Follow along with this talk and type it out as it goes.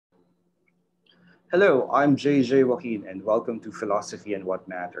Hello, I'm JJ Joaquin, and welcome to Philosophy and What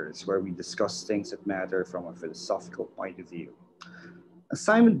Matters, where we discuss things that matter from a philosophical point of view.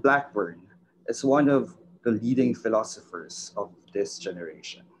 Simon Blackburn is one of the leading philosophers of this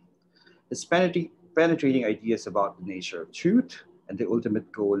generation. His penetrating ideas about the nature of truth and the ultimate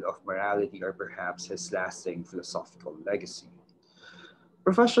goal of morality are perhaps his lasting philosophical legacy.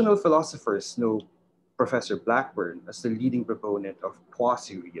 Professional philosophers know Professor Blackburn as the leading proponent of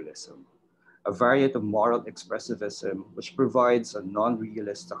quasi-realism, a variant of moral expressivism which provides a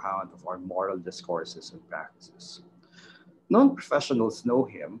non-realist account of our moral discourses and practices. Non-professionals know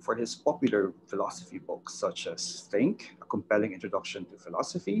him for his popular philosophy books such as Think, a compelling introduction to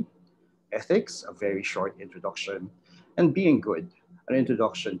philosophy, Ethics, a very short introduction, and Being Good, an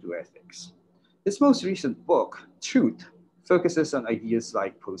introduction to ethics. His most recent book, Truth, focuses on ideas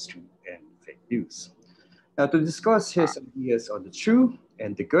like post-truth and fake news. Now, to discuss his ideas on the true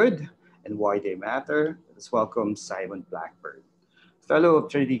and the good and why they matter, let's welcome Simon Blackburn, fellow of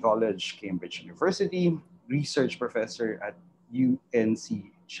Trinity College, Cambridge University, research professor at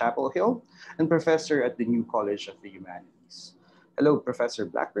UNC-Chapel Hill, and professor at the New College of the Humanities. Hello, Professor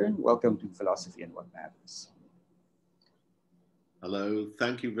Blackburn. Welcome to Philosophy and What Matters. Hello,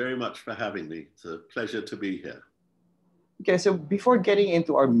 thank you very much for having me. It's a pleasure to be here. Okay, so before getting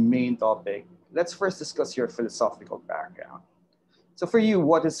into our main topic, let's first discuss your philosophical background. So for you,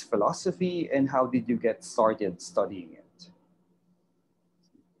 what is philosophy and how did you get started studying it?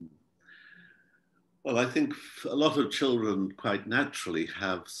 Well, I think a lot of children quite naturally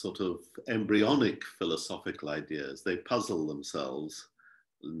have sort of embryonic philosophical ideas. They puzzle themselves,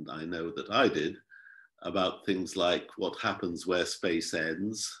 and I know that I did, about things like what happens where space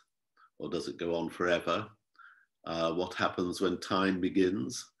ends, or does it go on forever? What happens when time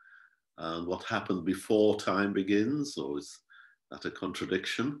begins? What happened before time begins, or is that a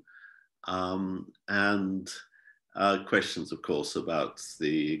contradiction? And questions, of course, about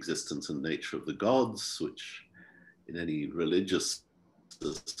the existence and nature of the gods, which in any religious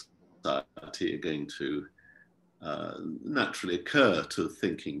society are going to naturally occur to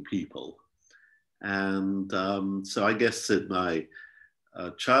thinking people. And so I guess in my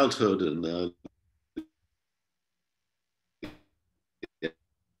childhood and the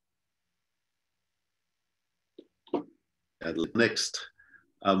next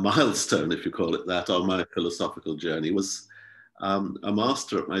milestone, if you call it that, on my philosophical journey was a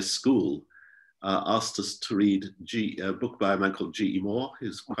master at my school asked us to read a book by a man called G.E. Moore,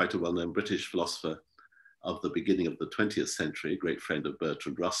 who's quite a well-known British philosopher of the beginning of the 20th century, a great friend of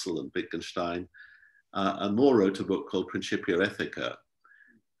Bertrand Russell and Wittgenstein. And Moore wrote a book called Principia Ethica,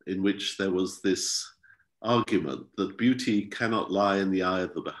 in which there was this argument that beauty cannot lie in the eye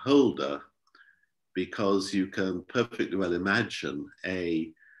of the beholder, because you can perfectly well imagine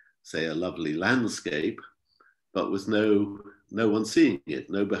say a lovely landscape, but with no one seeing it,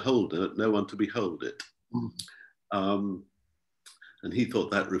 no beholder, no one to behold it. And he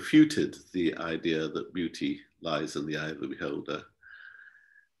thought that refuted the idea that beauty lies in the eye of the beholder.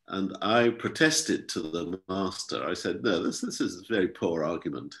 And I protested to the master. I said, no, this is a very poor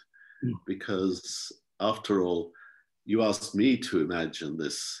argument, because after all, you asked me to imagine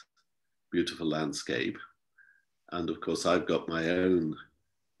this beautiful landscape. And of course, I've got my own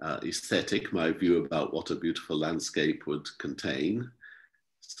aesthetic, my view about what a beautiful landscape would contain.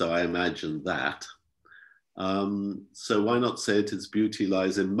 So I imagined that. So why not say its beauty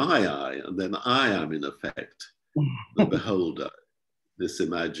lies in my eye, and then I am in effect the beholder, this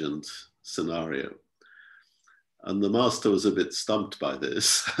imagined scenario. And the master was a bit stumped by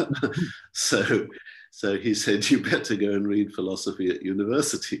this. So he said, you better go and read philosophy at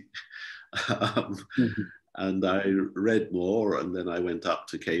university. And I read more, and then I went up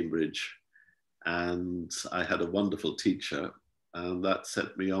to Cambridge, and I had a wonderful teacher, and that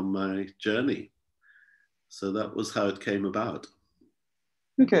set me on my journey. So that was how it came about.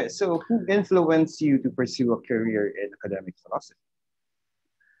 Okay, so who influenced you to pursue a career in academic philosophy?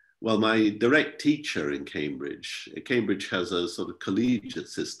 Well, my direct teacher in Cambridge has a sort of collegiate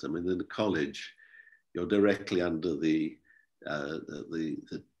system, and in the college, you're directly under the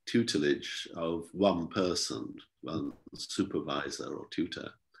tutelage of one person, one supervisor or tutor.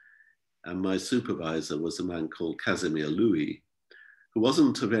 And my supervisor was a man called Casimir Louis, who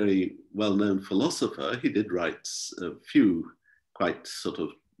wasn't a very well-known philosopher. He did write a few quite sort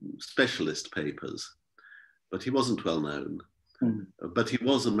of specialist papers, but he wasn't well-known. But he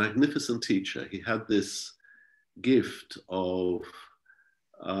was a magnificent teacher. He had this gift of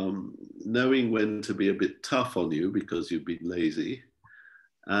knowing when to be a bit tough on you because you've been lazy,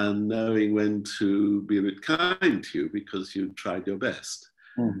 and knowing when to be a bit kind to you because you tried your best.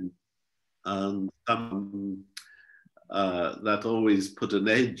 And that always put an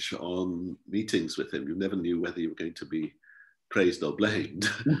edge on meetings with him. You never knew whether you were going to be praised or blamed.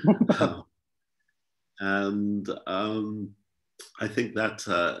 And I think that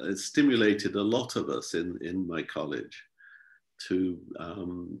it stimulated a lot of us in my college to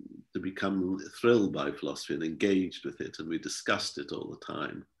become thrilled by philosophy and engaged with it, and we discussed it all the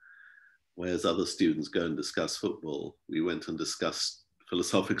time. Whereas other students go and discuss football, we went and discussed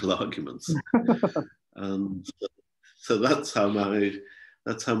philosophical arguments. And so that's how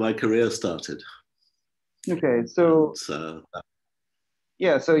my career started. Okay, so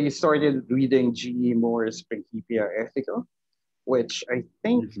yeah, so you started reading G.E. Moore's Principia Ethica, which I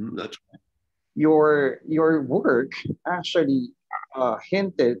think that's right. your work actually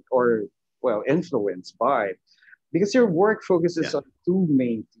hinted or influenced by, because your work focuses on two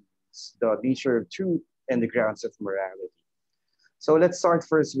main themes: the nature of truth and the grounds of morality. So let's start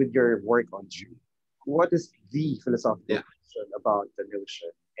first with your work on truth. What is the philosophical question about the notion,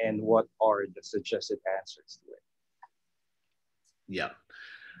 and what are the suggested answers to it? Yeah.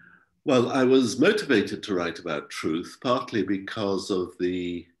 Well, I was motivated to write about truth partly because of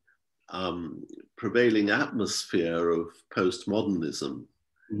the prevailing atmosphere of postmodernism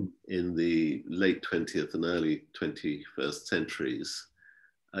in the late 20th and early 21st centuries.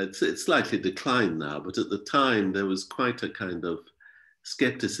 It's slightly declined now, but at the time there was quite a kind of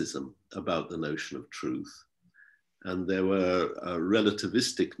skepticism about the notion of truth. And there were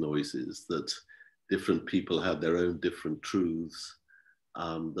relativistic noises that different people had their own different truths,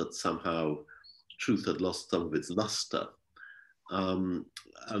 that somehow truth had lost some of its luster. And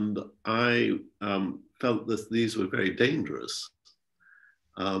I felt that these were very dangerous,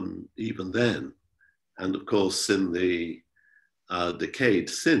 even then. And of course, in the decade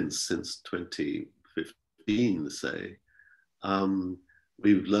since 2015, say,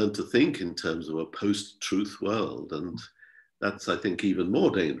 we've learned to think in terms of a post-truth world, and that's, I think, even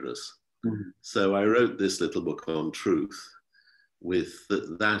more dangerous. So I wrote this little book on truth with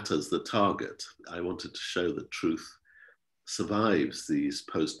that as the target. I wanted to show that truth survives these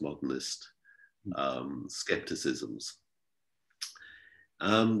postmodernist skepticisms.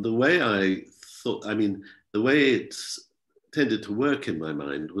 The way I thought, the way it tended to work in my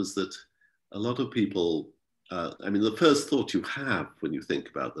mind was that a lot of people, the first thought you have when you think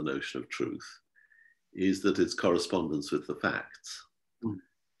about the notion of truth is that it's correspondence with the facts.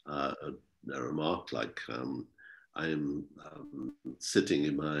 A remark like, I am sitting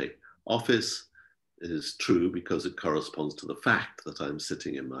in my office is true because it corresponds to the fact that I'm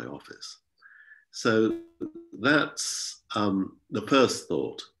sitting in my office. So that's the first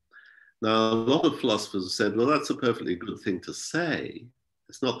thought. Now, a lot of philosophers have said, well, that's a perfectly good thing to say.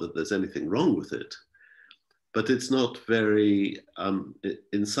 It's not that there's anything wrong with it, but it's not very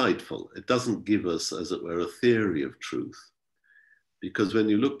insightful. It doesn't give us, as it were, a theory of truth. Because when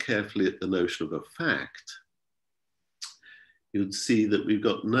you look carefully at the notion of a fact, you'd see that we've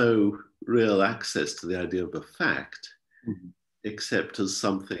got no real access to the idea of a fact, except as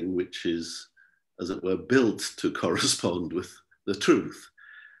something which is, as it were, built to correspond with the truth.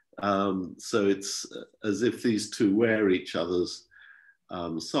 So it's as if these two wear each other's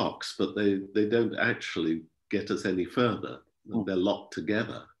socks, but they don't actually get us any further. They're locked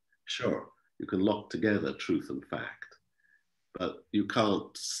together. Sure, you can lock together truth and fact, but you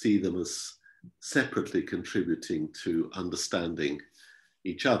can't see them as separately contributing to understanding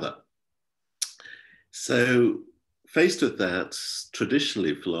each other. So faced with that,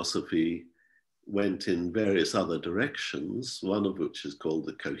 traditionally philosophy went in various other directions, one of which is called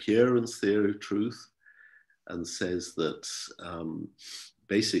the coherence theory of truth, and says that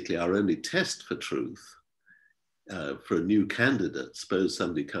basically our only test for truth, for a new candidate, suppose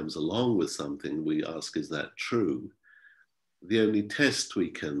somebody comes along with something, we ask, is that true? The only test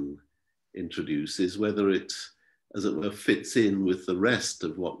we can introduce is whether it, as it were, fits in with the rest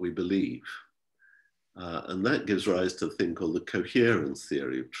of what we believe. And that gives rise to a thing called the coherence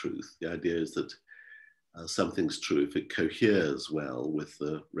theory of truth. The idea is that something's true if it coheres well with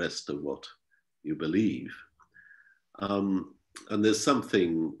the rest of what you believe. And there's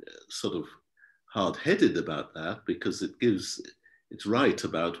something sort of hard-headed about that, because it's right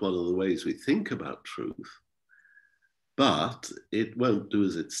about one of the ways we think about truth, but it won't do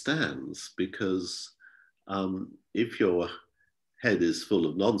as it stands, because if your head is full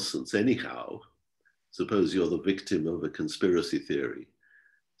of nonsense anyhow, suppose you're the victim of a conspiracy theory.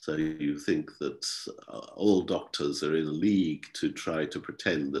 So you think that all doctors are in a league to try to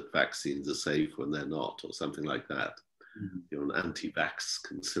pretend that vaccines are safe when they're not, or something like that. You're an anti-vax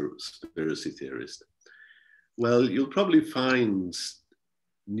conspiracy theorist. Well, you'll probably find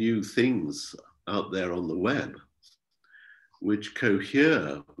new things out there on the web which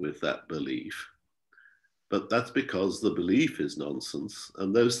cohere with that belief. But that's because the belief is nonsense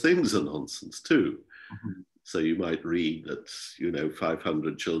and those things are nonsense too. Mm-hmm. So you might read that,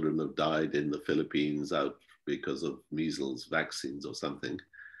 500 children have died in the Philippines out because of measles vaccines or something.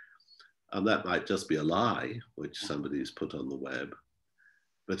 And that might just be a lie, which somebody's put on the web.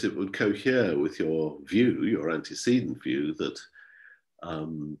 But it would cohere with your view, your antecedent view that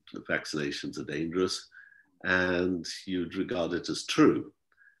vaccinations are dangerous, and you'd regard it as true.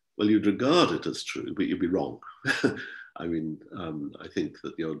 Well, you'd regard it as true, but you'd be wrong. I mean, I think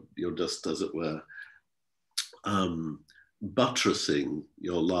that you're just, as it were, buttressing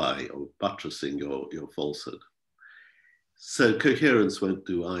your lie or buttressing your falsehood. So coherence won't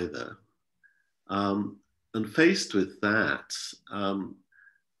do either. And faced with that,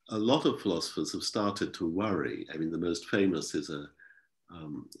 a lot of philosophers have started to worry. I mean, the most famous is a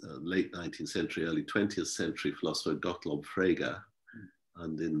late 19th century, early 20th century philosopher, Gottlob Frege.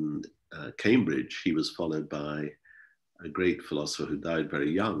 And in Cambridge, he was followed by a great philosopher who died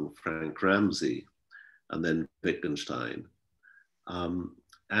very young, Frank Ramsey, and then Wittgenstein.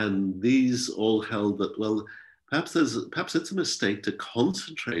 And these all held that, well, perhaps it's a mistake to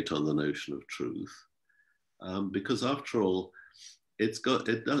concentrate on the notion of truth, because after all,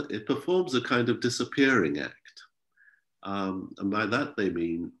 it performs a kind of disappearing act. And by that they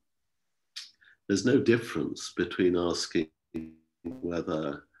mean there's no difference between asking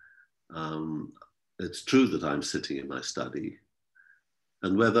whether it's true that I'm sitting in my study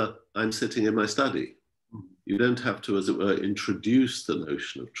and whether I'm sitting in my study. You don't have to, as it were, introduce the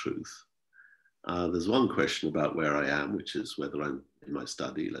notion of truth. There's one question about where I am, which is whether I'm in my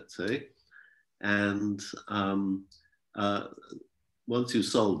study, let's say. And once you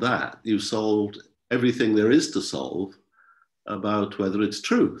solve that, you've solved everything there is to solve about whether it's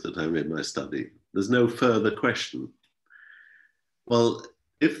true that I'm in my study. There's no further question. Well,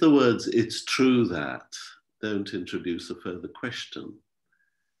 if the words "it's true that" don't introduce a further question,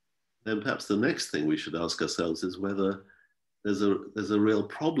 then perhaps the next thing we should ask ourselves is whether there's a real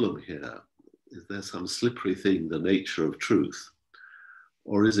problem here. Is there some slippery thing, the nature of truth?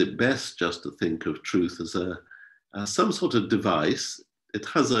 Or is it best just to think of truth as some sort of device? It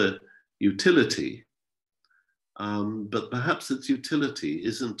has a utility, but perhaps its utility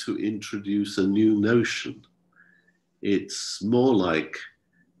isn't to introduce a new notion. It's more like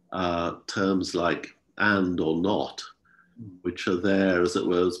terms like "and" or "not," which are there, as it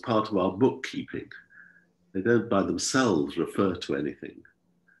were, as part of our bookkeeping. They don't by themselves refer to anything.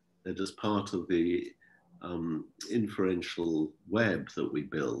 They're just part of the inferential web that we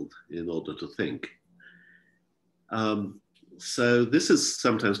build in order to think. So this is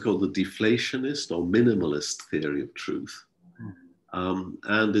sometimes called the deflationist or minimalist theory of truth.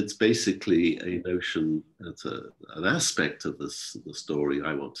 And it's basically a notion, it's an aspect of the story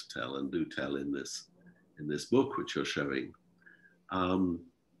I want to tell and do tell in this book, which you're showing,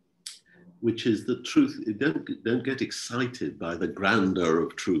 which is the truth. Don't get excited by the grandeur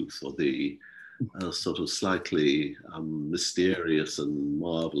of truth or the sort of slightly mysterious and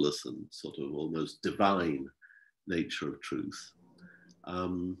marvelous and sort of almost divine nature of truth.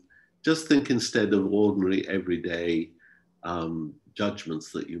 Just think instead of ordinary, everyday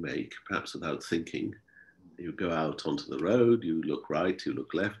judgments that you make, perhaps without thinking. You go out onto the road, you look right, you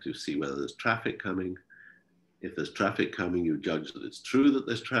look left, you see whether there's traffic coming. If there's traffic coming, you judge that it's true that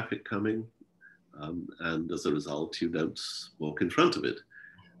there's traffic coming. And as a result, you don't walk in front of it.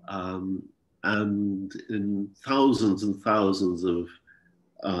 And in thousands and thousands of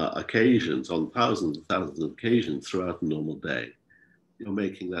occasions, on thousands and thousands of occasions throughout a normal day, you're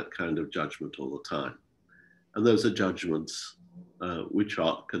making that kind of judgment all the time. And those are judgments which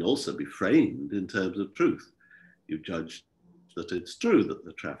can also be framed in terms of truth. You judge that it's true that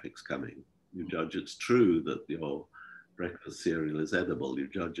the traffic's coming. You judge it's true that your breakfast cereal is edible. You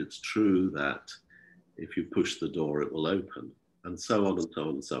judge it's true that if you push the door, it will open, and so on and so on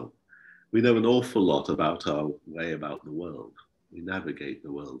and so on. We know an awful lot about our way about the world. We navigate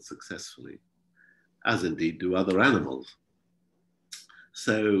the world successfully, as indeed do other animals.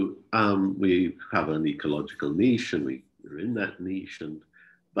 So we have an ecological niche, and we're in that niche, and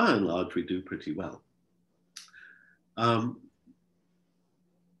by and large, we do pretty well.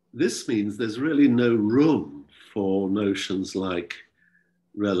 This means there's really no room for notions like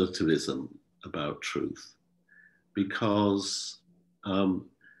relativism about truth, because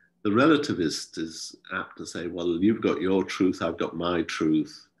the relativist is apt to say, well, you've got your truth, I've got my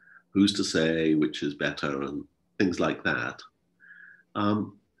truth, who's to say which is better, and things like that.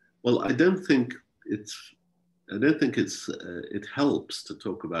 Well, I don't think it's I don't think it helps to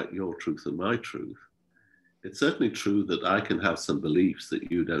talk about your truth and my truth. It's certainly true that I can have some beliefs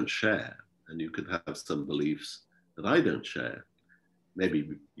that you don't share, and you can have some beliefs that I don't share. Maybe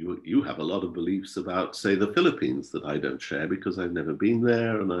you have a lot of beliefs about, say, the Philippines that I don't share because I've never been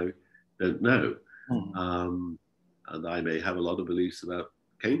there and I don't know. Mm-hmm. And I may have a lot of beliefs about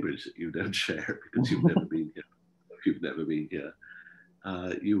Cambridge that you don't share because you've never been here. If you've never been here,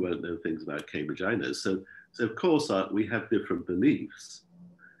 you won't know things about Cambridge I know. So of course, we have different beliefs.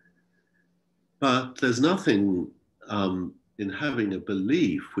 But there's nothing in having a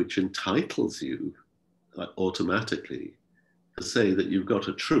belief which entitles you automatically to say that you've got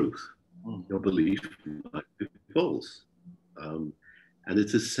a truth. Your belief might be false. And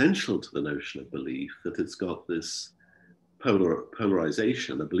it's essential to the notion of belief that it's got this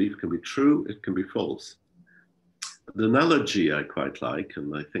polarization. A belief can be true, it can be false. An analogy I quite like,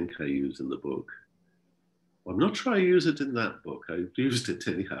 and I think I use in the book, well, I'm not sure I use it in that book, I've used it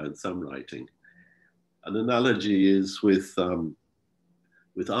anyhow in some writing. An analogy is with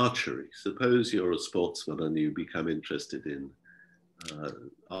archery. Suppose you're a sportsman and you become interested in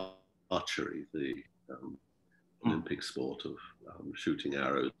archery, the Olympic sport of shooting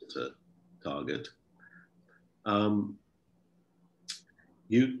arrows at a target.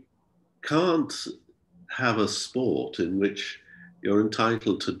 You can't have a sport in which you're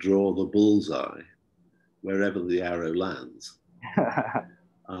entitled to draw the bullseye wherever the arrow lands.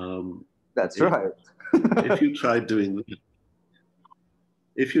 That's right. If you tried doing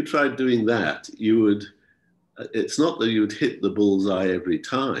that, you would. It's not that you would hit the bullseye every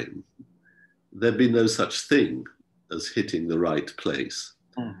time. There'd be no such thing as hitting the right place,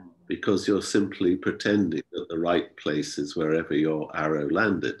 because you're simply pretending that the right place is wherever your arrow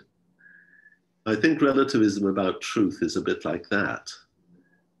landed. I think relativism about truth is a bit like that.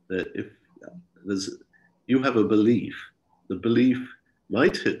 That if you have a belief, the belief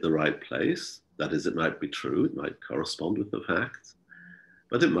might hit the right place. That is, it might be true, it might correspond with the facts,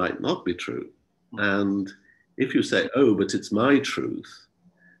 but it might not be true. And if you say, oh, but it's my truth,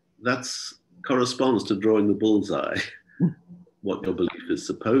 that corresponds to drawing the bullseye, what your belief is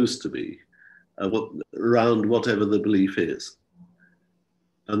supposed to be, around whatever the belief is.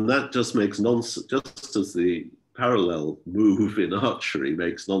 And that just makes nonsense, just as the parallel move in archery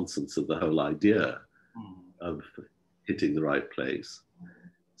makes nonsense of the whole idea of hitting the right place.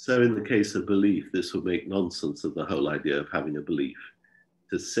 So in the case of belief, this would make nonsense of the whole idea of having a belief.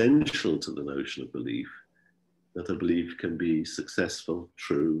 It's essential to the notion of belief that a belief can be successful,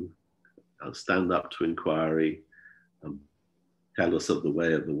 true, stand up to inquiry, tell us of the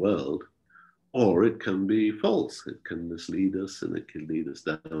way of the world, or it can be false. It can mislead us, and it can lead us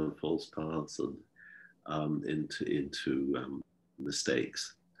down false paths and into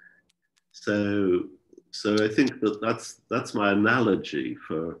mistakes. So I think that's my analogy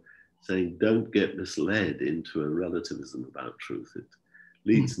for saying don't get misled into a relativism about truth. It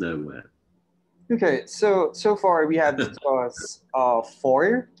leads nowhere. Okay, so far we have discussed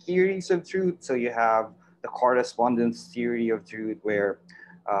 4 theories of truth. So you have the correspondence theory of truth, where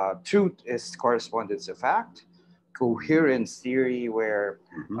truth is correspondence of fact. Coherence theory, where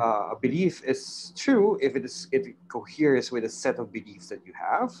a belief is true if it coheres with a set of beliefs that you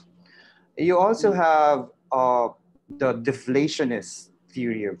have. You also have the deflationist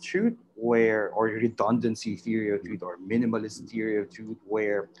theory of truth, or redundancy theory of truth, or minimalist theory of truth,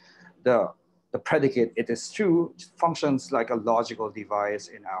 where the predicate, it is true, functions like a logical device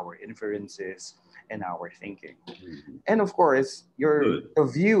in our inferences and our thinking. And of course, the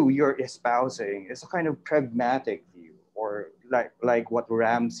view you're espousing is a kind of pragmatic view, or like what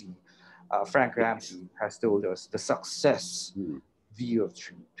Frank Ramsey has told us, the success view of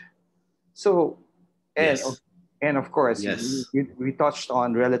truth. So, and of course, we touched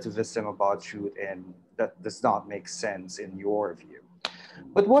on relativism about truth, and that does not make sense in your view.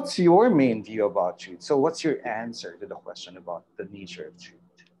 But what's your main view about truth? So what's your answer to the question about the nature of truth?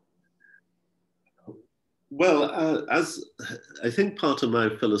 Well, as I think part of my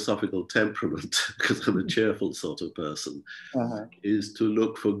philosophical temperament, because I'm a cheerful sort of person, is to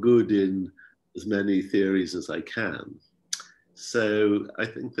look for good in as many theories as I can. So I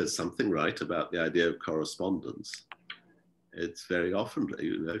think there's something right about the idea of correspondence. It's very often,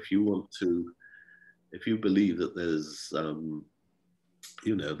 if you believe that there's,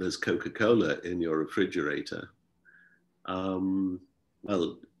 there's Coca-Cola in your refrigerator,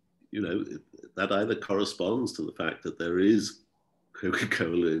 that either corresponds to the fact that there is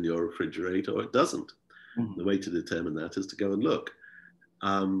Coca-Cola in your refrigerator or it doesn't. The way to determine that is to go and look.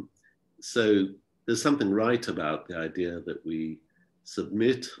 So there's something right about the idea that we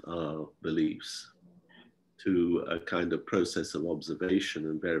submit our beliefs to a kind of process of observation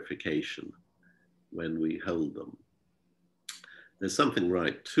and verification when we hold them. There's something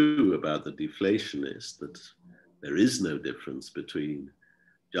right too about the deflationist, that there is no difference between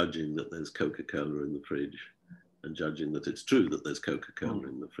judging that there's Coca-Cola in the fridge and judging that it's true that there's Coca-Cola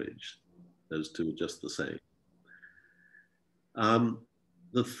in the fridge. Those two are just the same.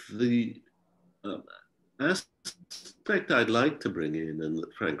 The aspect I'd like to bring in, and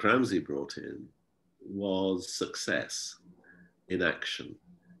that Frank Ramsey brought in, was success in action,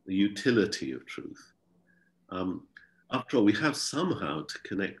 the utility of truth. After all, we have somehow to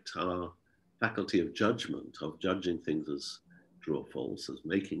connect our faculty of judgment, of judging things as true or false, as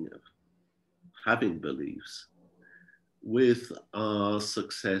having beliefs, with our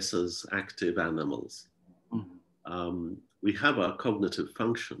success as active animals. We have our cognitive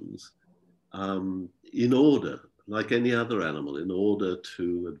functions in order, like any other animal, in order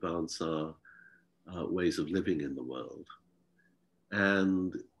to advance our ways of living in the world.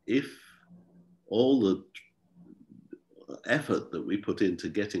 And if all the effort that we put into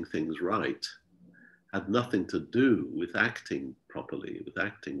getting things right had nothing to do with acting properly, with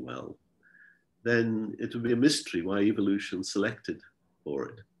acting well, then it would be a mystery why evolution selected for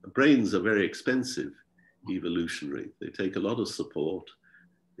it. Brains are very expensive evolutionary. They take a lot of support,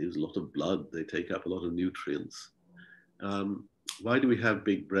 they use a lot of blood, they take up a lot of nutrients. Why do we have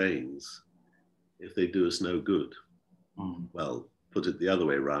big brains if they do us no good? Well, put it the other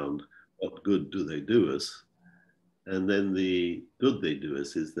way around, what good do they do us? And then the good they do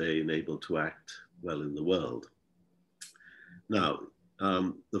us is they enable to act well in the world. Now,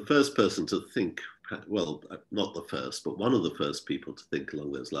 the first person to think, well, not the first, but one of the first people to think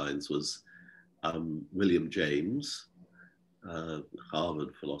along those lines was William James,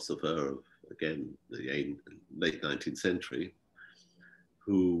 Harvard philosopher of, again, the late 19th century,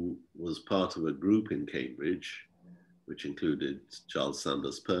 who was part of a group in Cambridge, which included Charles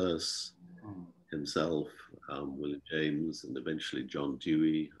Sanders Peirce, himself, William James, and eventually John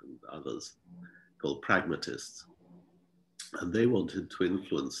Dewey and others, called pragmatists. And they wanted to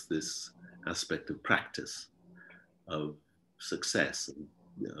influence this aspect of practice, of success, and,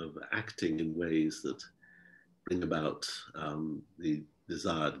 of acting in ways that bring about the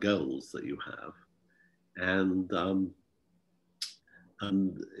desired goals that you have. And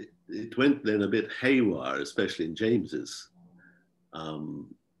it went then a bit haywire, especially in James's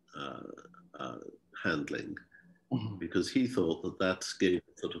handling, because he thought that that gave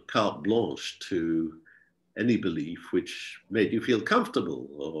sort of carte blanche to any belief which made you feel comfortable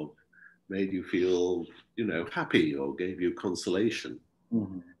or made you feel, happy or gave you consolation.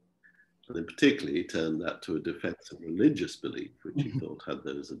 And then particularly he turned that to a defense of religious belief, which he thought had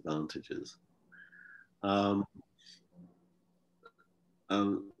those advantages. Never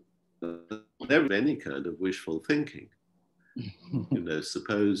any kind of wishful thinking.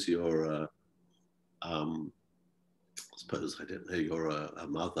 Suppose you're you're a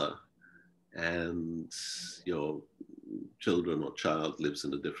mother and your children or child lives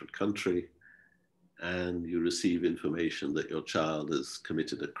in a different country, and you receive information that your child has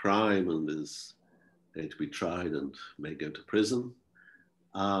committed a crime and is going to be tried and may go to prison.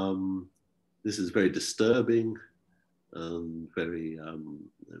 This is very disturbing and very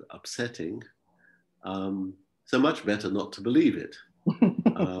upsetting. So much better not to believe it.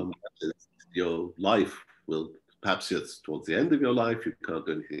 Your life will, perhaps it's towards the end of your life, you can't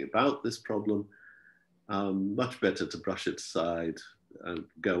do anything about this problem. Much better to brush it aside and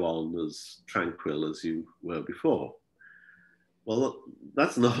go on as tranquil as you were before. Well,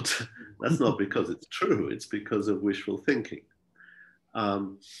 that's not because it's true, it's because of wishful thinking.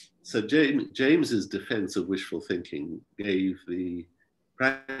 So James's defense of wishful thinking gave the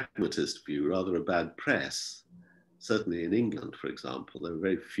pragmatist view rather a bad press. Certainly in England, for example, there were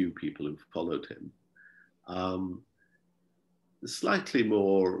very few people who followed him. Slightly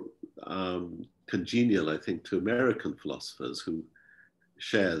more congenial, I think, to American philosophers who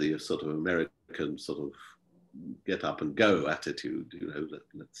share the sort of American sort of get up and go attitude,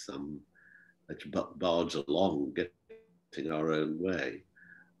 let's barge along, getting our own way.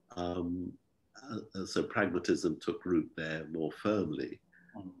 So pragmatism took root there more firmly.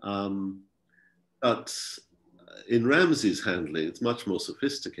 But in Ramsey's handling, it's much more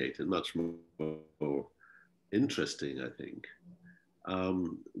sophisticated, much more interesting, I think,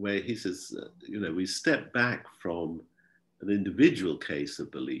 where he says, we step back from an individual case of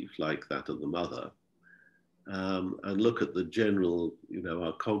belief like that of the mother and look at the general,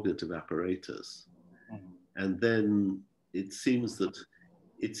 our cognitive apparatus. And then it seems that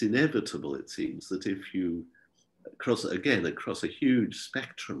it's inevitable, it seems, that if you across a huge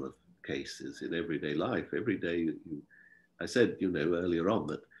spectrum of cases in everyday life. Every day, I said, earlier on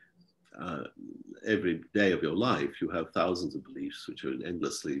that every day of your life, you have thousands of beliefs which are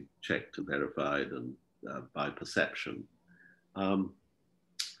endlessly checked and verified and by perception.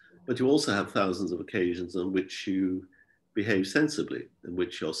 But you also have thousands of occasions on which you behave sensibly, in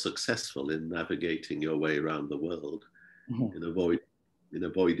which you're successful in navigating your way around the world, in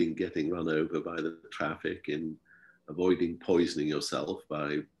avoiding getting run over by the traffic, in avoiding poisoning yourself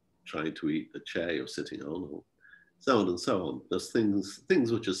by trying to eat the chair you're sitting on, or so on and so on. There's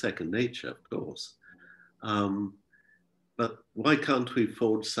things which are second nature, of course. But why can't we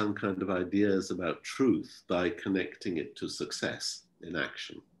forge some kind of ideas about truth by connecting it to success in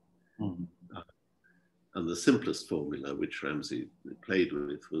action? And the simplest formula, which Ramsey played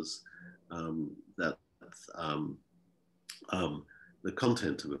with, was that the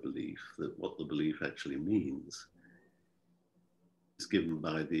content of a belief, that what the belief actually means, is given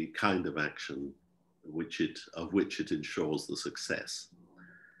by the kind of action of which it ensures the success.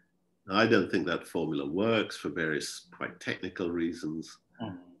 Now, I don't think that formula works for various quite technical reasons,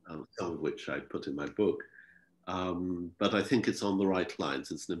 some of which I put in my book. But I think it's on the right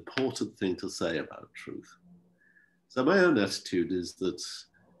lines. It's an important thing to say about truth. So my own attitude is that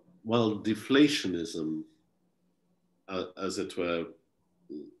while deflationism, as it were,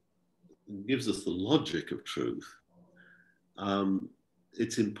 gives us the logic of truth,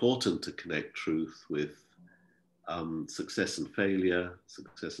 it's important to connect truth with success and failure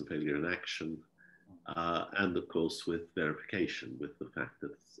in action, and of course with verification, with the fact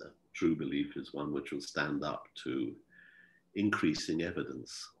that true belief is one which will stand up to increasing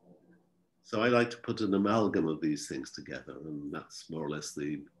evidence. So I like to put an amalgam of these things together, and that's more or less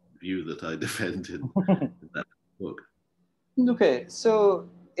the view that I defend in that book. Okay, so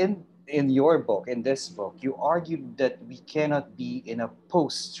in your book, in this book, you argued that we cannot be in a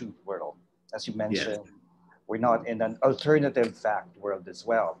post-truth world. As you mentioned, yes, we're not in an alternative fact world as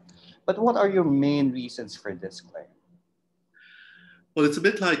well. But what are your main reasons for this claim? Well, it's a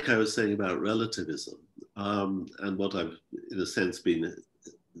bit like I was saying about relativism, and what I've, in a sense, been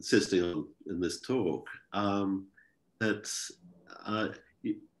insisting on in this talk, that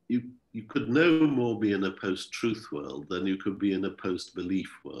you could no more be in a post-truth world than you could be in a post-belief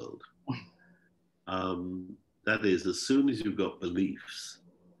world. That is, as soon as you've got beliefs,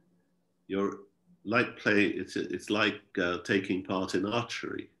 you're like it's like taking part in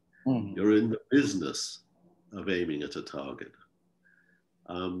archery. You're in the business of aiming at a target.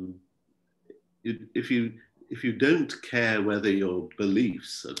 If you don't care whether your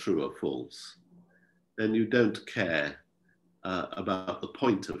beliefs are true or false, then you don't care about the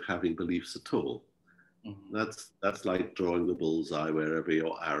point of having beliefs at all. That's like drawing the bullseye wherever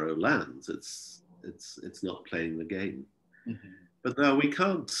your arrow lands. It's not playing the game. But now we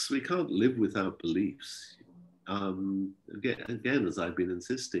can't live without beliefs. Again, as I've been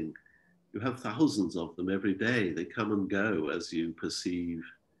insisting, you have thousands of them every day. They come and go as you perceive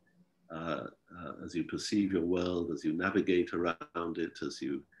your world, as you navigate around it,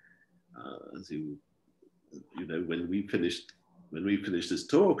 when we finish this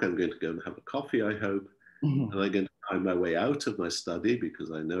talk, I'm going to go and have a coffee, I hope, and I'm going to find my way out of my study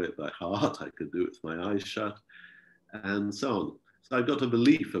because I know it by heart. I could do it with my eyes shut, and so on. So I've got a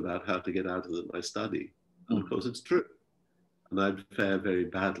belief about how to get out of my study, and of course it's true. And I'd fare very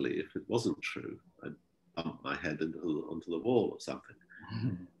badly if it wasn't true. I'd bump my head onto the wall or something.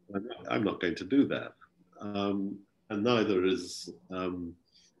 I'm not going to do that. And neither is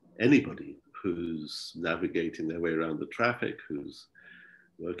anybody who's navigating their way around the traffic, who's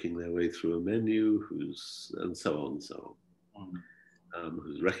working their way through a menu, and so on,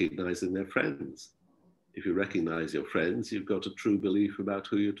 who's recognizing their friends. If you recognize your friends, you've got a true belief about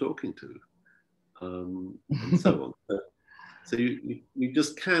who you're talking to, and so on. So you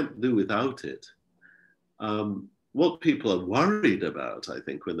just can't do without it. What people are worried about, I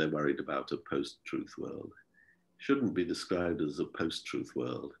think, when they're worried about a post-truth world, shouldn't be described as a post-truth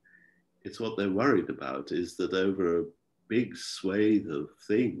world. It's what they're worried about is that over a big swathe of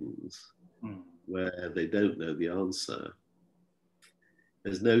things where they don't know the answer,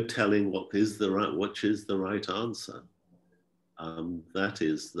 there's no telling what is the right answer. That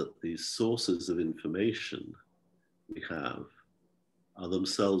is that these sources of information we have are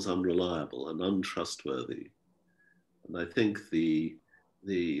themselves unreliable and untrustworthy. And I think the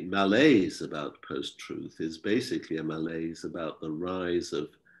malaise about post-truth is basically a malaise about the rise of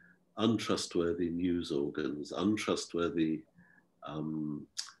untrustworthy news organs, untrustworthy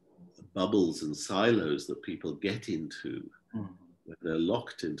bubbles and silos that people get into when they're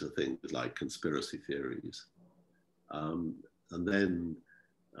locked into things like conspiracy theories. And then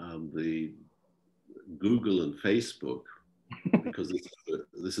the Google and Facebook, because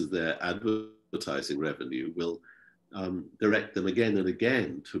this is their advertising revenue, will direct them again and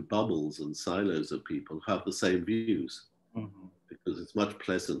again to bubbles and silos of people who have the same views. Mm-hmm. Because it's much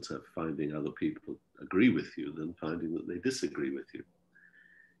pleasanter finding other people agree with you than finding that they disagree with you.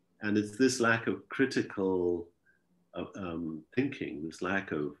 And it's this lack of critical thinking, this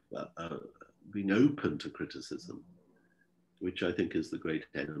lack of being open to criticism, which I think is the great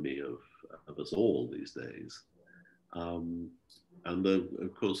enemy of us all these days. And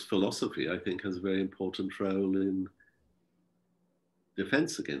of course, philosophy, I think, has a very important role in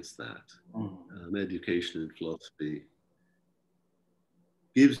defense against that. Mm. Education in philosophy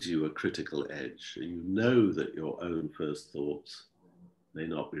gives you a critical edge. You know that your own first thoughts may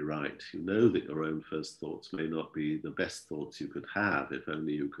not be right. You know that your own first thoughts may not be the best thoughts you could have, if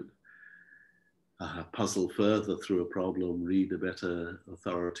only you could puzzle further through a problem, read a better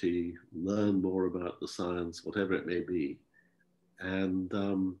authority, learn more about the science, whatever it may be. And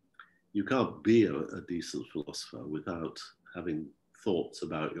you can't be a decent philosopher without having thoughts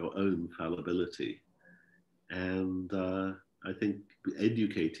about your own fallibility. And I think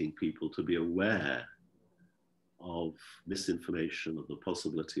educating people to be aware of misinformation, of the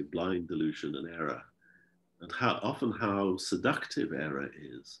possibility of blind delusion and error, and how seductive error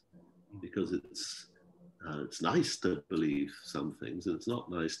is, because it's nice to believe some things, and it's not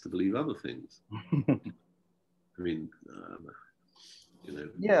nice to believe other things. I mean, you know.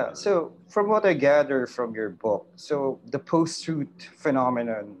 Yeah. So from what I gather from your book, so the post-truth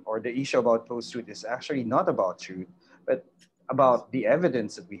phenomenon, or the issue about post-truth, is actually not about truth, but about the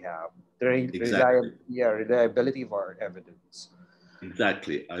evidence that we have, the reliability of our evidence.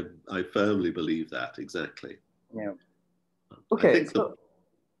 Exactly. I firmly believe that. Exactly. Yeah. Okay.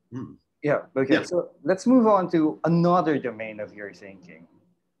 Yeah. Okay. Yeah. So let's move on to another domain of your thinking,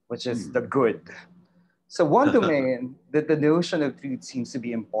 which is the good. So one domain that the notion of truth seems to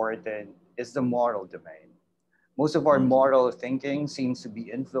be important is the moral domain. Most of our moral thinking seems to be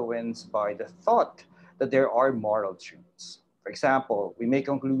influenced by the thought that there are moral truths. For example, we make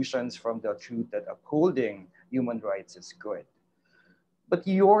conclusions from the truth that upholding human rights is good. But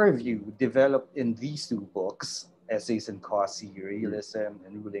your view, developed in these two books, Essays in Quasi-Realism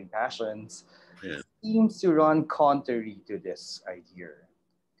and Ruling Passions, seems to run contrary to this idea.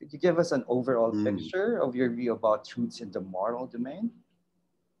 Could you give us an overall picture of your view about truths in the moral domain?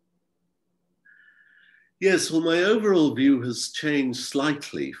 Yes, well, my overall view has changed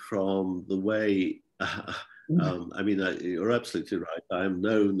slightly from the way, I mean, you're absolutely right. I am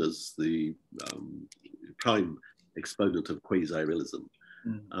known as the prime exponent of quasi-realism.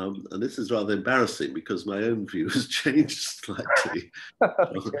 And this is rather embarrassing because my own view has changed slightly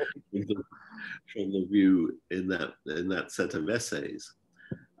from the view in that set of essays.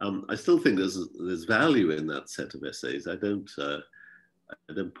 I still think there's value in that set of essays. I don't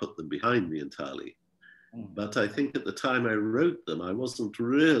put them behind me entirely. But I think at the time I wrote them, I wasn't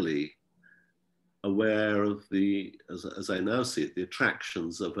really aware of as I now see it, the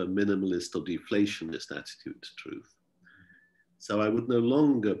attractions of a minimalist or deflationist attitude to truth. So I would no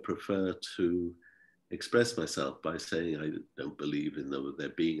longer prefer to express myself by saying I don't believe in there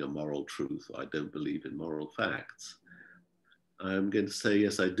being a moral truth, or I don't believe in moral facts. I'm going to say,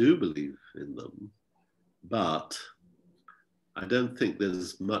 yes, I do believe in them, but I don't think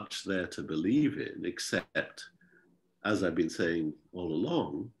there's much there to believe in, except, as I've been saying all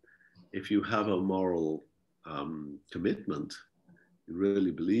along, if you have a moral commitment, you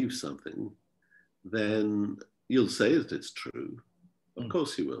really believe something, then you'll say that it's true. Of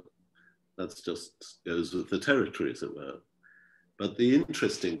course you will. That's just goes with the territory, as it were. But the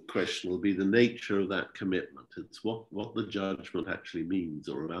interesting question will be the nature of that commitment. It's what the judgment actually means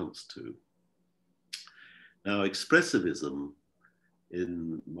or amounts to. Now, expressivism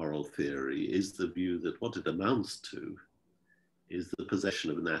in moral theory is the view that what it amounts to is the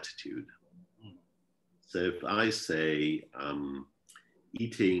possession of an attitude. So if I say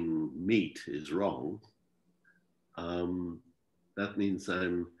eating meat is wrong, that means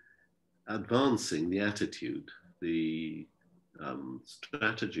I'm advancing the attitude, the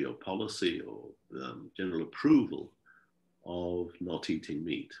strategy or policy or general approval of not eating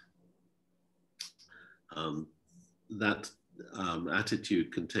meat. That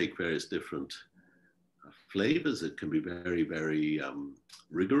attitude can take various different flavors. It can be very, very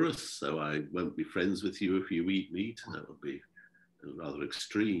rigorous. So I won't be friends with you if you eat meat. That would be rather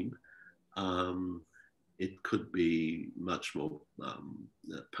extreme. It could be much more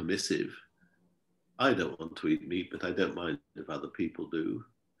permissive. I don't want to eat meat, but I don't mind if other people do.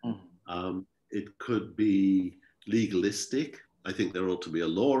 It could be legalistic. I think there ought to be a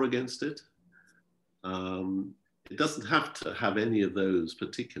law against it. It doesn't have to have any of those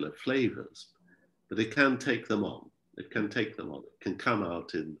particular flavors, but it can take them on. It can take them on. It can come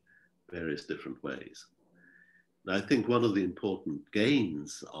out in various different ways. And I think one of the important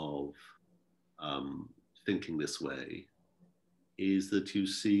gains of thinking this way is that you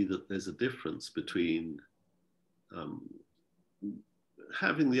see that there's a difference between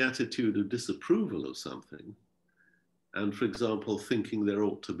having the attitude of disapproval of something and, for example, thinking there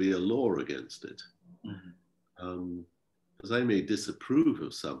ought to be a law against it. Because I may disapprove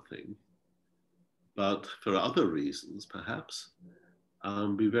of something, but for other reasons, perhaps,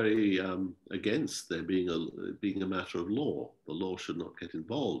 be very against there being a matter of law. The law should not get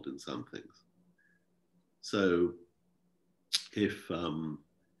involved in some things. So if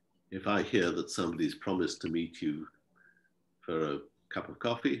I hear that somebody's promised to meet you for a cup of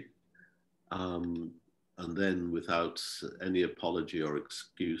coffee, and then without any apology or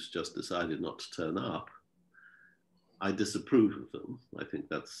excuse just decided not to turn up, I disapprove of them. I think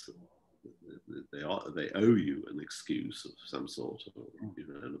that's, they owe you an excuse of some sort, or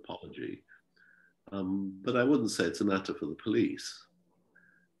an apology. But I wouldn't say it's a matter for the police.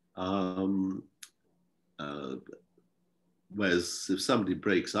 Whereas if somebody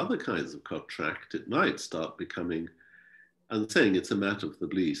breaks other kinds of contract, it might start becoming, and saying it's a matter for the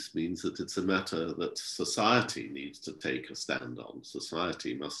police means that it's a matter that society needs to take a stand on.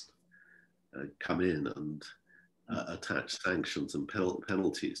 Society must come in and attach sanctions and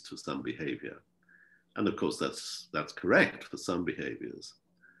penalties to some behavior. And of course, that's correct for some behaviors,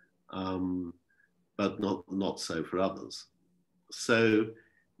 but not so for others. So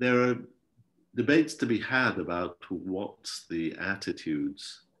there are debates to be had about what the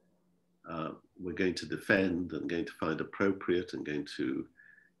attitudes we're going to defend and going to find appropriate and going to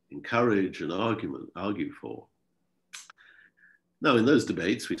encourage and argue for. Now, in those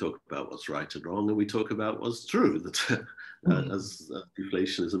debates, we talk about what's right and wrong, and we talk about what's true, that as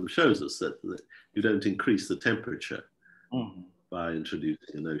deflationism shows us, that you don't increase the temperature by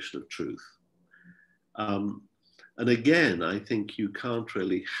introducing a notion of truth. And again, I think you can't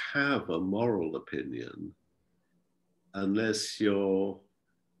really have a moral opinion unless you're,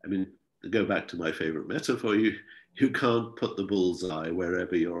 I mean, to go back to my favorite metaphor, you can't put the bullseye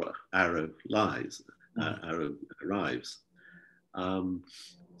wherever your arrow lies, arrow arrives.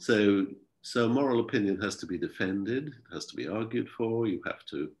 So moral opinion has to be defended, it has to be argued for, you have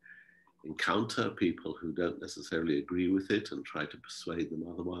to encounter people who don't necessarily agree with it and try to persuade them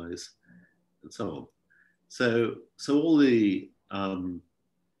otherwise, and so on. So all the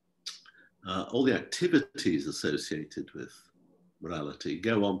activities associated with morality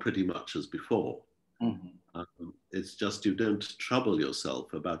go on pretty much as before. It's just you don't trouble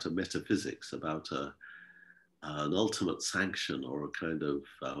yourself about a metaphysics, about an ultimate sanction or a kind of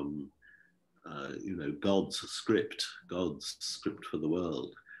God's script for the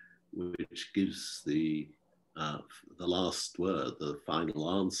world, which gives the last word, the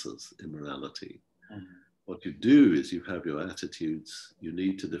final answers in morality. What you do is you have your attitudes, you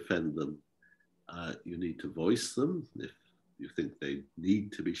need to defend them, you need to voice them if you think they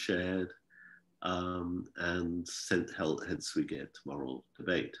need to be shared, and hence we get moral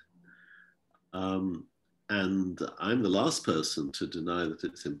debate. And I'm the last person to deny that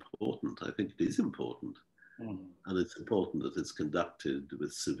it's important. I think it is important. And it's important that it's conducted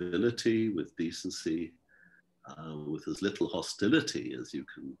with civility, with decency, with as little hostility as you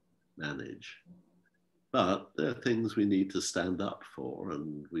can manage. But there are things we need to stand up for,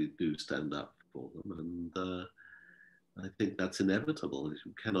 and we do stand up for them. And I think that's inevitable.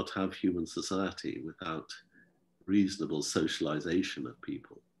 You cannot have human society without reasonable socialization of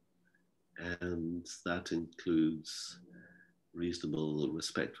people. And that includes reasonable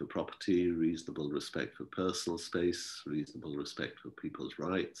respect for property, reasonable respect for personal space, reasonable respect for people's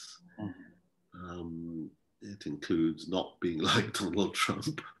rights. It includes not being like Donald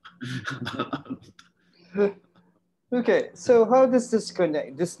Trump. Okay, so how does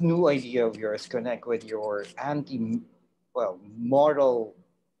this new idea of yours connect with your moral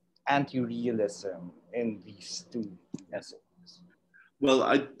anti-realism in these two essays? Well,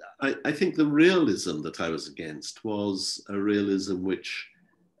 I think the realism that I was against was a realism which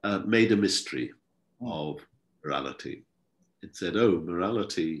made a mystery of morality. It said, oh,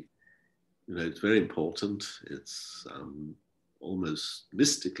 morality, it's very important. It's almost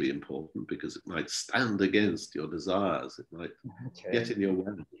mystically important because it might stand against your desires. It might get in your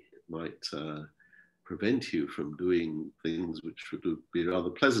way. It might prevent you from doing things which would be rather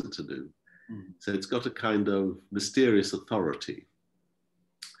pleasant to do. So it's got a kind of mysterious authority.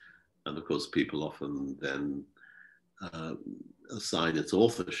 And of course, people often then uh, assign its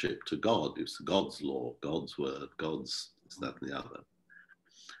authorship to God. It's God's law, God's word, God's this, that, and the other.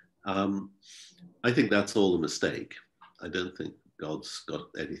 I think that's all a mistake. I don't think God's got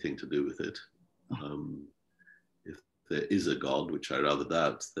anything to do with it. If there is a God, which I rather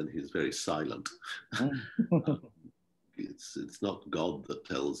doubt, then he's very silent. It's not God that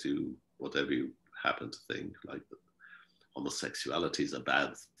tells you whatever you happen to think, like that homosexuality is a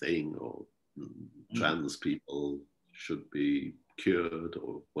bad thing, or trans people should be cured,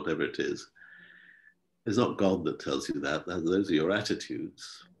 or whatever it is. It's not God that tells you that. Those are your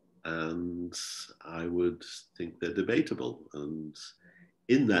attitudes. And I would think they're debatable. And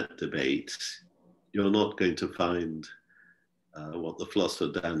in that debate, you're not going to find what the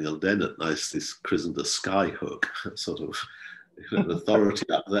philosopher Daniel Dennett nicely christened a skyhook, sort of an authority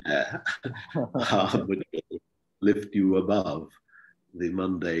up there, which will lift you above the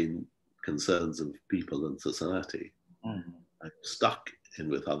mundane concerns of people and society. I'm stuck in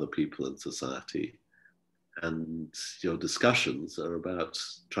with other people in society. And your discussions are about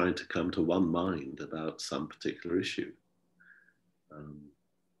trying to come to one mind about some particular issue.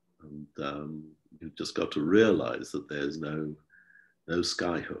 You've just got to realize that there's no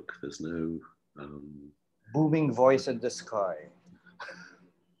skyhook. There's no booming voice in the sky.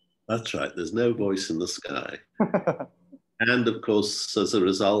 That's right. There's no voice in the sky. And of course, as a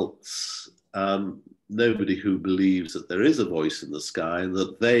result, nobody who believes that there is a voice in the sky and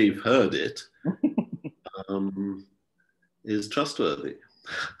that they've heard it is trustworthy.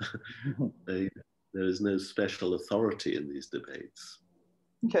 There is no special authority in these debates.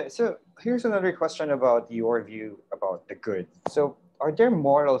 Okay, so here's another question about your view about the good. So are there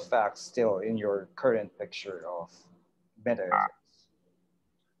moral facts still in your current picture of metaethics?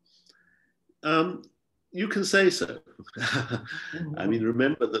 You can say so. I mean,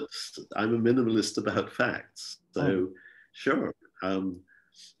 remember that I'm a minimalist about facts. So sure,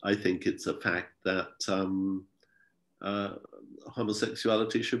 I think it's a fact that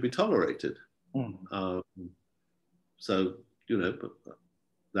homosexuality should be tolerated. So, you know,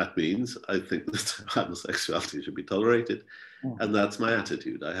 that means I think that homosexuality should be tolerated. And that's my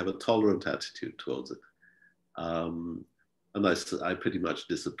attitude. I have a tolerant attitude towards it. And I pretty much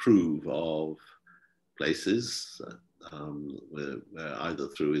disapprove of places where either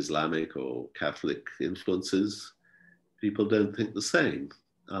through Islamic or Catholic influences, people don't think the same.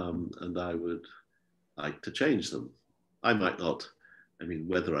 And I would like to change them. I might not. I mean,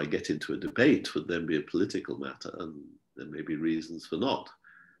 whether I get into a debate would then be a political matter, and there may be reasons for not.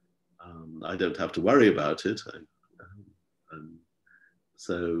 I don't have to worry about it.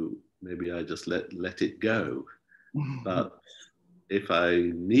 So maybe I just let it go. But if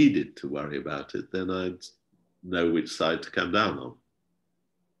I needed to worry about it, then I'd know which side to come down on.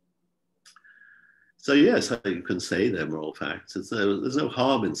 So yes, you can say they're moral facts. There's no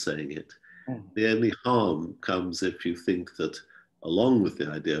harm in saying it. The only harm comes if you think that along with the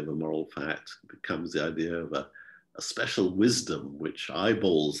idea of a moral fact becomes the idea of a special wisdom which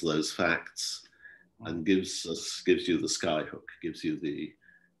eyeballs those facts and gives you the skyhook, gives you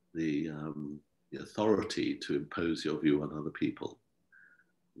the authority to impose your view on other people.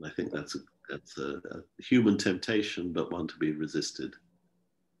 And I think that's a human temptation, but one to be resisted.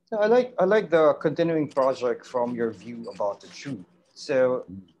 So I like the continuing project from your view about the truth. So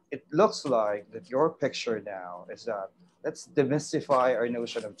it looks like that your picture now is that let's demystify our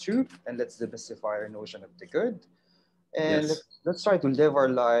notion of truth and let's demystify our notion of the good. And yes. let's try to live our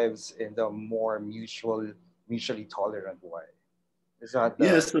lives in the more mutually tolerant way. Is that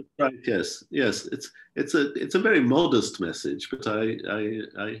yes, that's right. Yes. It's a very modest message, but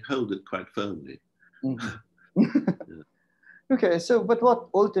I hold it quite firmly. Yeah. Okay, so but what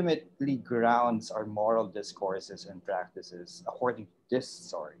ultimately grounds our moral discourses and practices according to this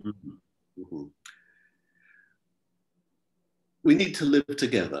story? We need to live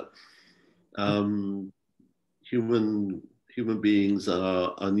together. Human beings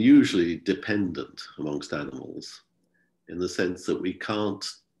are unusually dependent amongst animals in the sense that we can't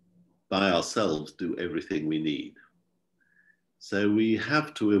by ourselves do everything we need. So we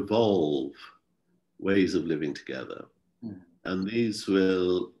have to evolve ways of living together. And these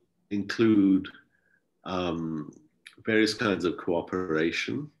will include various kinds of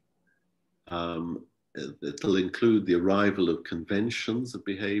cooperation. It'll include the arrival of conventions of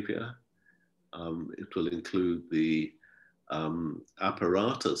behavior. It will include the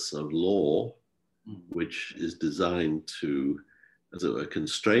apparatus of law, which is designed to, as it were,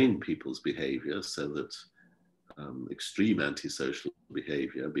 constrain people's behavior so that extreme antisocial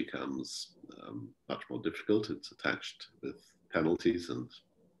behavior becomes much more difficult. It's attached with penalties and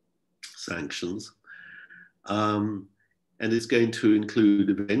sanctions. And it's going to include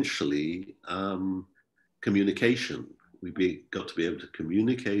eventually communication. We've got to be able to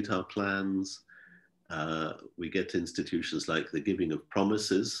communicate our plans. We get institutions like the giving of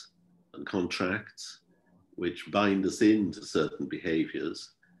promises and contracts, which bind us into certain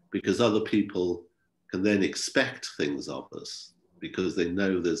behaviors, because other people can then expect things of us because they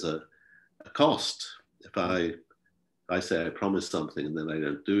know there's a cost. If I say I promise something and then I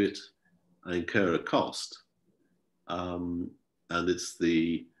don't do it, I incur a cost. And it's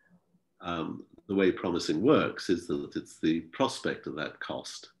the way promising works is that it's the prospect of that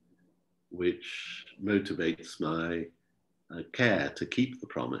cost which motivates my care to keep the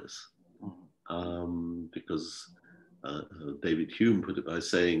promise. Because David Hume put it by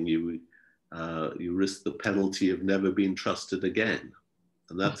saying you risk the penalty of never being trusted again.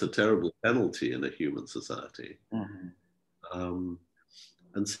 And that's a terrible penalty in a human society.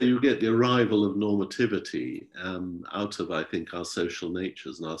 And so you get the arrival of normativity out of, I think, our social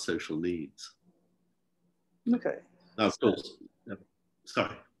natures and our social needs. Okay. Now, of course,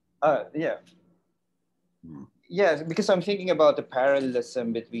 sorry. Yeah. Yeah, because I'm thinking about the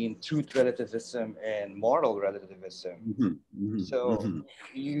parallelism between truth relativism and moral relativism. So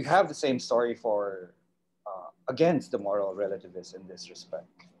you have the same story for against the moral relativists in this respect.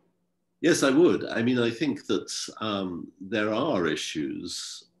 Yes, I would. I mean, I think that there are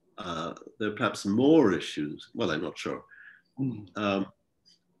issues. There are perhaps more issues. Well, I'm not sure.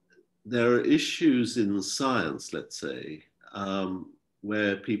 There are issues in science, let's say,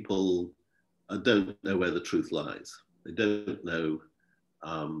 where people don't know where the truth lies. They don't know,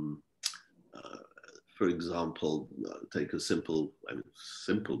 for example, take a simple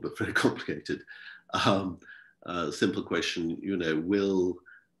but very complicated, simple question, you know, will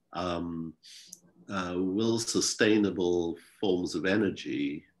sustainable forms of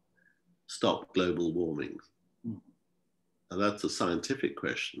energy stop global warming? Now, that's a scientific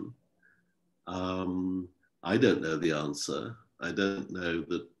question. I don't know the answer. I don't know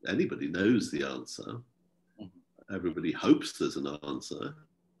that anybody knows the answer. Everybody hopes there's an answer,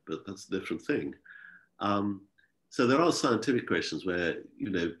 but that's a different thing. So there are scientific questions where, you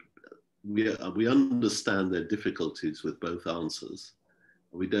know, we understand their difficulties with both answers.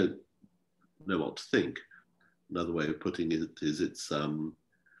 We don't know what to think. Another way of putting it is it's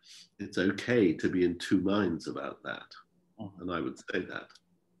okay to be in two minds about that. And I would say that.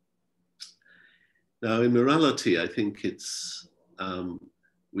 Now, in morality, I think it's,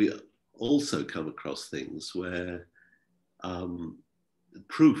 we also come across things where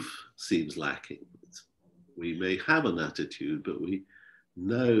proof seems lacking. We may have an attitude, but we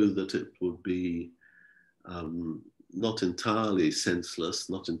know that it would be not entirely senseless,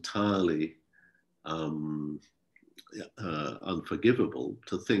 not entirely unforgivable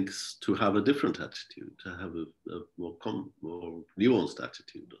to have a different attitude, to have a more nuanced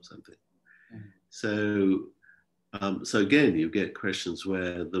attitude or something. So again, you get questions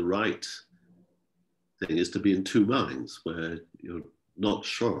where the right thing is to be in two minds, where you're not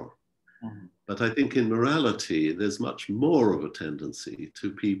sure. But I think in morality, there's much more of a tendency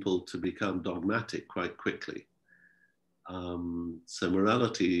to people to become dogmatic quite quickly. So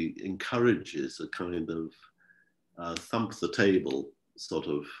morality encourages a kind of thump the table sort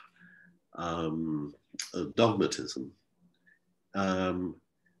of dogmatism.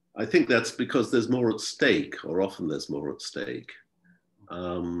 I think that's because there's more at stake, or often there's more at stake.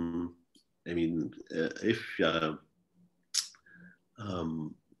 I mean,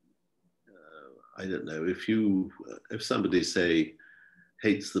 I don't know, if somebody, say,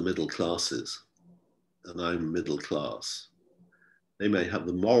 hates the middle classes, and I'm middle class, they may have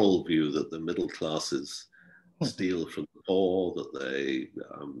the moral view that the middle classes steal from the poor, that they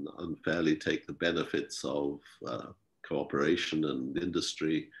unfairly take the benefits of cooperation and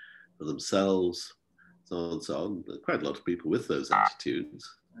industry for themselves, so on and so on. There are quite a lot of people with those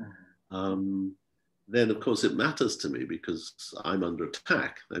attitudes. Then, of course, it matters to me because I'm under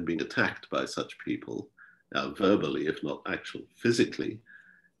attack. I'm being attacked by such people, verbally, if not actually physically.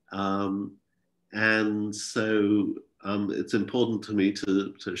 And so it's important to me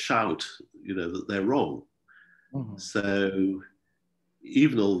to shout, you know, that they're wrong. So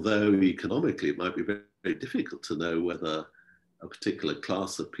even although economically it might be very, very difficult to know whether a particular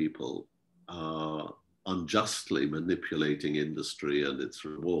class of people are unjustly manipulating industry and its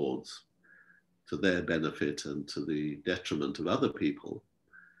rewards to their benefit and to the detriment of other people,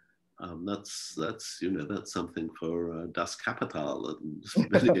 that's something for Das Kapital and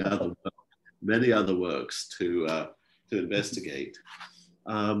many other works to investigate.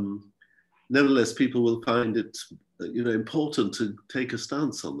 Nevertheless, people will find it, you know, important to take a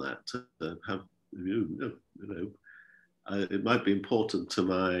stance on that, to have view. It might be important to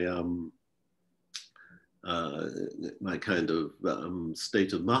my kind of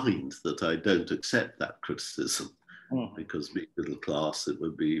state of mind that I don't accept that criticism, because being middle class, it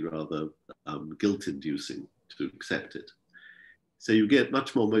would be rather guilt-inducing to accept it. So you get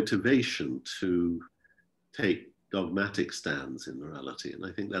much more motivation to take dogmatic stands in morality, and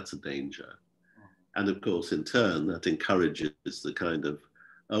I think that's a danger. And of course, in turn, that encourages the kind of,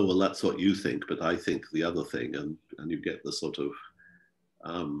 oh, well, that's what you think, but I think the other thing, and you get the sort of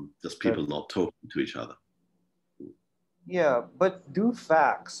just people not talking to each other. Yeah, but do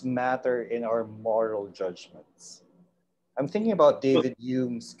facts matter in our moral judgments? I'm thinking about David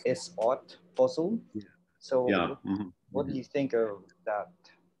Hume's is ought puzzle. Yeah. So Yeah. what do you think of that?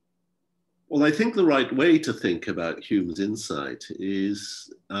 Well, I think the right way to think about Hume's insight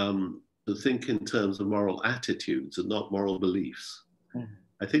is to think in terms of moral attitudes and not moral beliefs.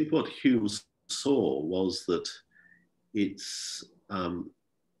 I think what Hume saw was that it's,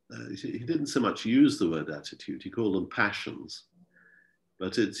 he didn't so much use the word attitude, he called them passions,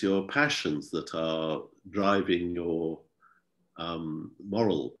 but it's your passions that are driving your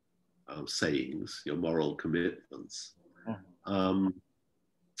moral sayings, your moral commitments.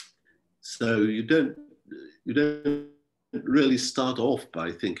 So you don't really start off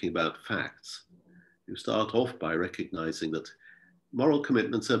by thinking about facts. You start off by recognizing that moral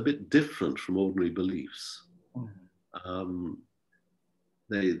commitments are a bit different from ordinary beliefs.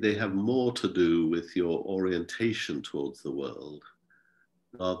 They have more to do with your orientation towards the world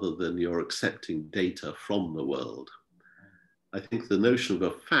rather than your accepting data from the world. I think the notion of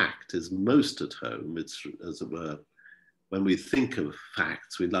a fact is most at home. It's, as it were, when we think of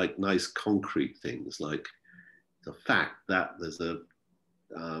facts, we like nice concrete things, like the fact that there's a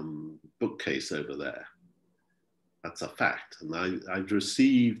bookcase over there. That's a fact. And I've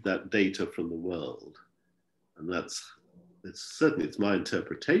received that data from the world. And it's my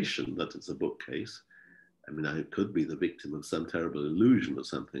interpretation that it's a bookcase. I mean, I could be the victim of some terrible illusion or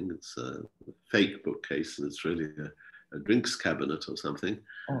something. It's a fake bookcase and it's really a drinks cabinet or something.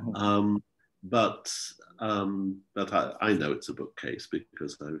 But I know it's a bookcase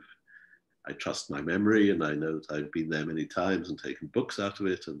because I trust my memory, and I know that I've been there many times and taken books out of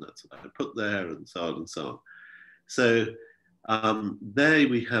it, and that's what I put there, and so on and so on. So there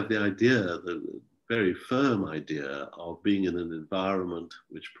we have the idea, the very firm idea of being in an environment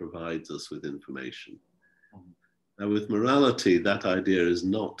which provides us with information. Now, with morality, that idea is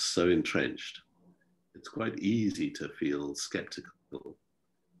not so entrenched. It's quite easy to feel skeptical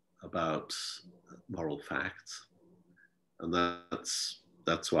about moral facts, and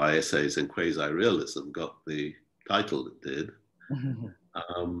that's why essays in quasi-realism got the title it did.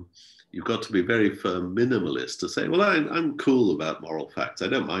 You've got to be very firm minimalist to say, well, I'm cool about moral facts. I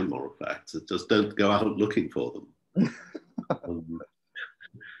don't mind moral facts. Just don't go out looking for them.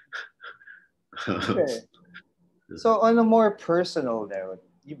 Okay. So on a more personal note,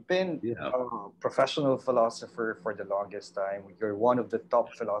 you've been a professional philosopher for the longest time. You're one of the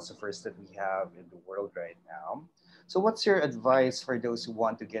top philosophers that we have in the world right now. So what's your advice for those who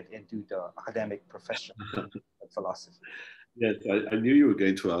want to get into the academic profession of philosophy? Yes, I knew you were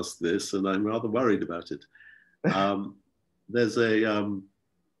going to ask this, and I'm rather worried about it. There's a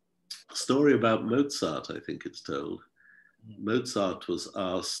story about Mozart, I think it's told. Mozart was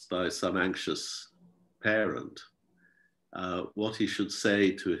asked by some anxious parent what he should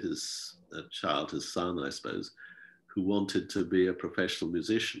say to his child, his son, I suppose, who wanted to be a professional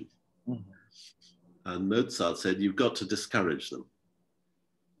musician. And Mozart said, you've got to discourage them.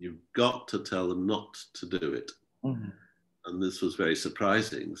 You've got to tell them not to do it. And this was very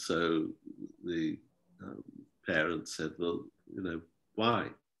surprising. So the parent said, well,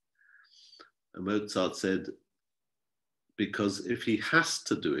 why? And Mozart said, because if he has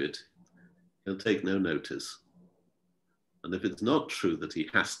to do it, he'll take no notice. And if it's not true that he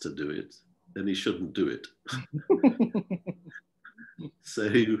has to do it, then he shouldn't do it. So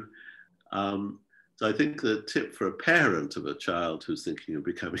I think the tip for a parent of a child who's thinking of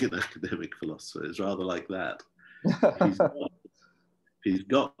becoming an academic philosopher is rather like that. If he's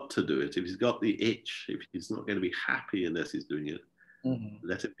got to do it, if he's got the itch, if he's not going to be happy unless he's doing it,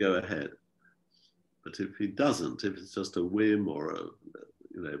 let it go ahead. But if he doesn't, if it's just a whim or a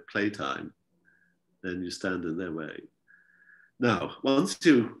playtime, then you stand in their way. Now, once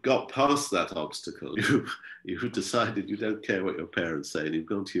you've got past that obstacle, you've decided you don't care what your parents say, and you've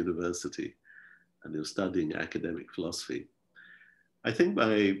gone to university and you're studying academic philosophy. I think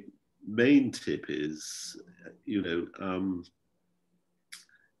my main tip is,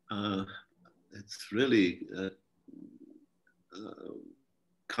 it's really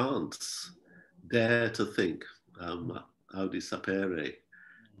Kant's dare to think, audi sapere.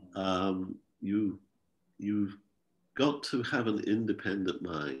 You've got to have an independent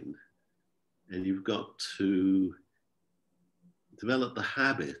mind, and you've got to develop the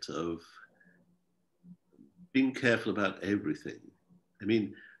habit of being careful about everything. I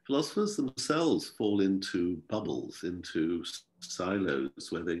mean, philosophers themselves fall into bubbles, into silos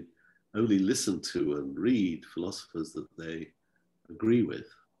where they only listen to and read philosophers that they agree with.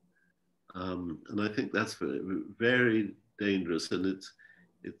 And I think that's very, very dangerous, and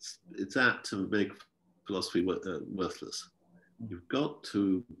it's apt to make philosophy worthless. You've got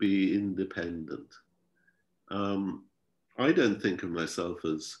to be independent. I don't think of myself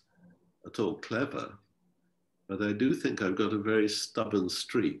as at all clever, but I do think I've got a very stubborn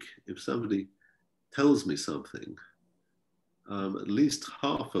streak. If somebody tells me something, at least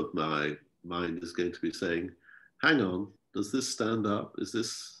half of my mind is going to be saying, hang on, does this stand up? Is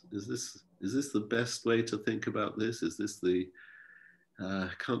this the best way to think about this? Is this the,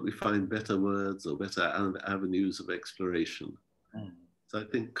 can't we find better words or better avenues of exploration? So I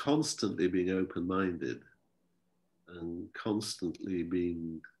think constantly being open-minded and constantly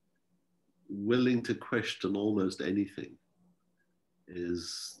being willing to question almost anything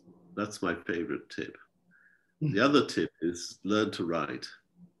that's my favorite tip. The other tip is learn to write.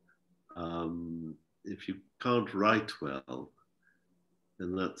 If you can't write well,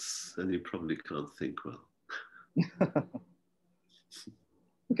 then you probably can't think well.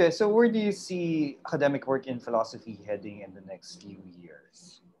 Okay, so where do you see academic work in philosophy heading in the next few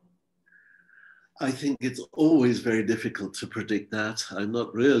years? I think it's always very difficult to predict that. I'm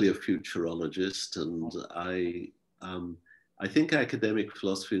not really a futurologist, and I think academic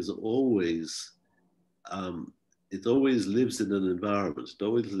philosophy is always, it always lives in an environment. It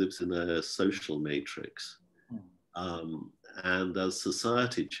always lives in a social matrix. And as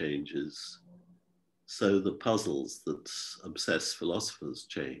society changes, so the puzzles that obsess philosophers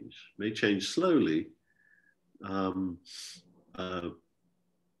may change slowly.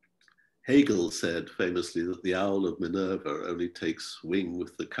 Hegel said famously that the owl of Minerva only takes wing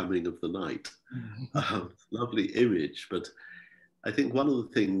with the coming of the night. Lovely image, but I think one of the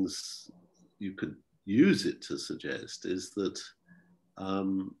things you could use it to suggest is that,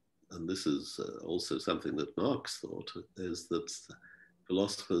 and this is also something that Marx thought, is that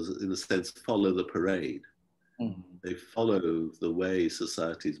philosophers, in a sense, follow the parade. They follow the way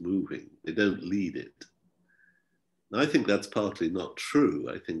society is moving. They don't lead it. And I think that's partly not true.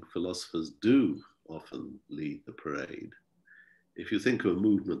 I think philosophers do often lead the parade. If you think of a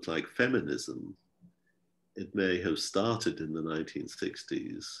movement like feminism, it may have started in the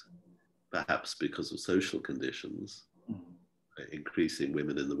 1960s, perhaps because of social conditions, increasing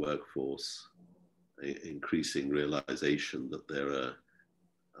women in the workforce, increasing realization that there are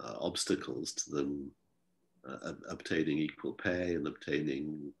obstacles to them obtaining equal pay and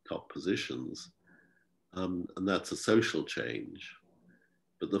obtaining top positions. And that's a social change.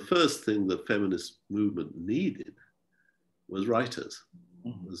 But the first thing the feminist movement needed was writers,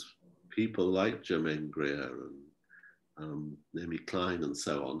 was people like Germaine Greer and Naomi Klein and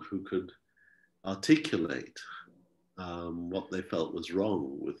so on, who could articulate what they felt was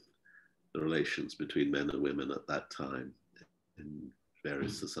wrong with the relations between men and women at that time in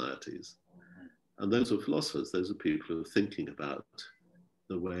various societies. And those were philosophers. Those are people who were thinking about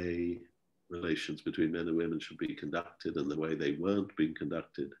the way relations between men and women should be conducted and the way they weren't being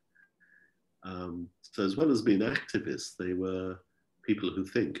conducted. So as well as being activists, they were people who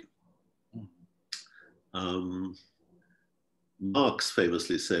think. Marx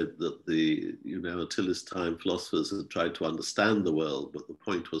famously said that until his time, philosophers had tried to understand the world, but the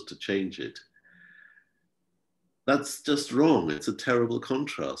point was to change it. That's just wrong. It's a terrible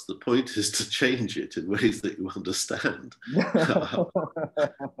contrast. The point is to change it in ways that you understand.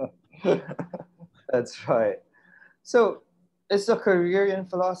 That's right. So, is a career in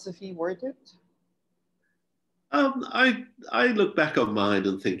philosophy worth it? I look back on mine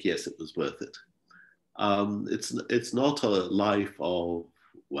and think, yes, it was worth it. It's not a life of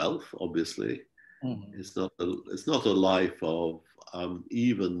wealth, obviously. It's not a life of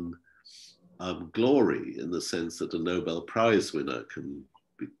even glory, in the sense that a Nobel Prize winner can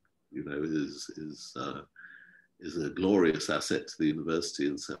be, is a glorious asset to the university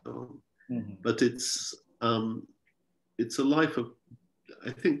and so on. But it's a life of,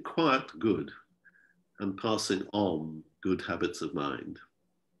 I think, quiet good and passing on good habits of mind.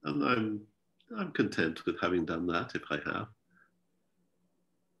 And I'm content with having done that, if I have.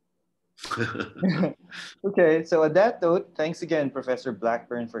 Okay, so on that note, thanks again, Professor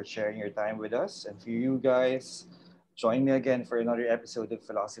Blackburn, for sharing your time with us. And for you guys, Join me again for another episode of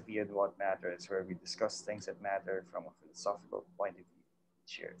Philosophy and What Matters, where we discuss things that matter from a philosophical point of view.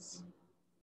 Cheers.